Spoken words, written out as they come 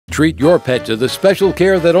Treat your pet to the special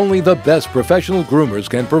care that only the best professional groomers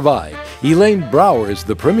can provide. Elaine Brower is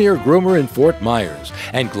the premier groomer in Fort Myers,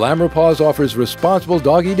 and Glamour Paws offers responsible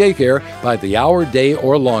doggy daycare by the hour, day,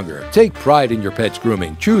 or longer. Take pride in your pet's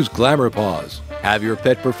grooming. Choose Glamour Paws. Have your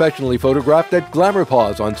pet professionally photographed at Glamour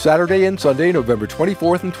Paws on Saturday and Sunday, November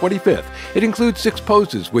 24th and 25th. It includes 6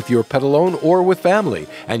 poses with your pet alone or with family,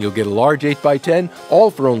 and you'll get a large 8x10, all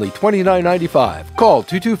for only $29.95. Call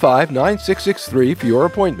 225-9663 for your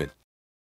appointment.